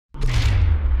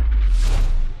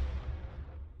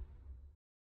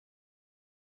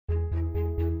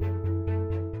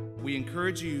we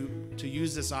encourage you to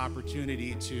use this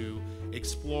opportunity to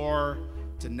explore,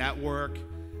 to network,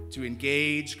 to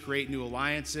engage, create new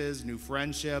alliances, new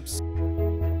friendships.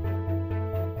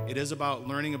 It is about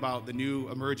learning about the new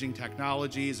emerging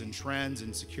technologies and trends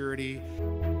in security.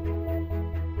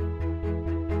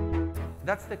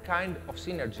 That's the kind of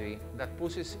synergy that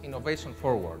pushes innovation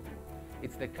forward.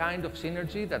 It's the kind of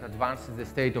synergy that advances the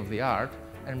state of the art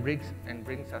and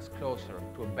brings us closer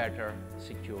to a better,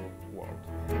 secure world.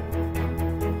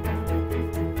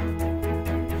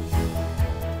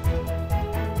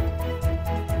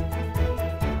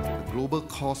 The global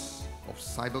cost of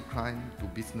cybercrime to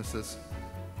businesses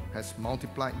has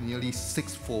multiplied nearly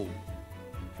sixfold,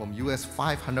 from US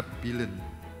 500 billion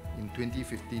in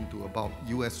 2015 to about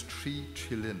US 3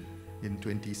 trillion in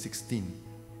 2016.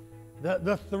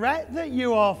 The threat that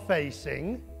you are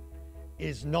facing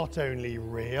is not only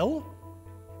real,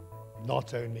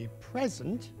 not only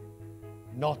present,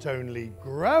 not only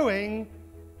growing,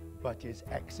 but is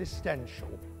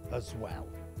existential as well.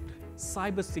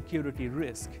 Cybersecurity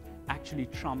risk actually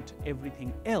trumped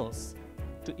everything else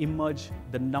to emerge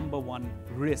the #1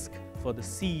 risk for the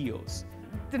CEOs.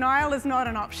 Denial is not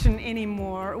an option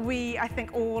anymore. We, I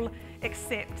think, all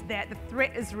accept that the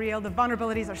threat is real, the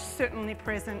vulnerabilities are certainly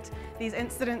present, these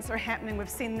incidents are happening, we've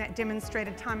seen that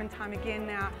demonstrated time and time again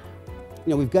now.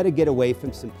 You know, we've got to get away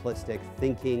from simplistic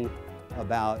thinking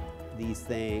about these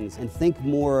things and think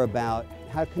more about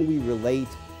how can we relate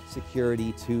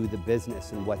security to the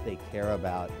business and what they care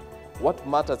about. What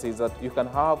matters is that you can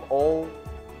have all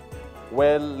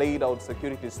well laid out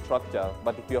security structure,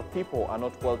 but if your people are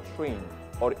not well trained,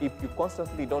 or if you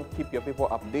constantly don't keep your people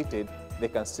updated, they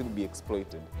can still be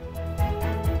exploited.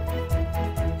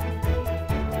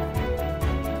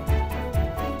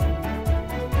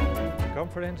 The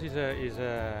conference is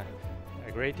a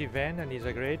great event and is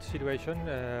a great situation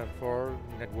for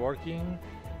networking,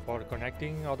 for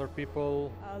connecting other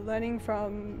people. Learning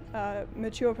from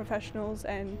mature professionals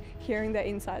and hearing their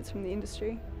insights from the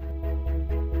industry.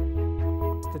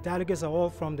 The delegates are all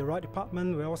from the right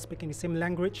department, we're all speaking the same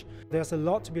language. There's a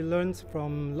lot to be learned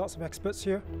from lots of experts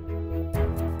here.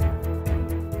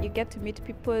 You get to meet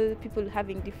people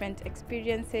having different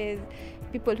experiences,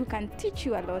 people who can teach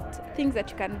you a lot, things that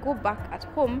you can go back at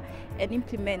home and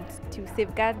implement to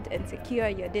safeguard and secure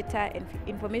your data and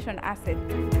information assets.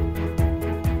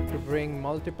 To bring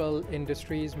multiple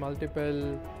industries,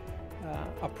 multiple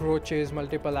approaches,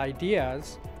 multiple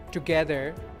ideas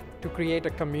together to create a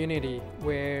community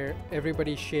where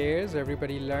everybody shares,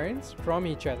 everybody learns from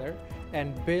each other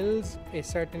and builds a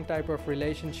certain type of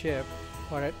relationship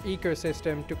or an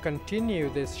ecosystem to continue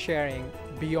this sharing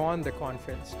beyond the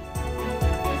conference.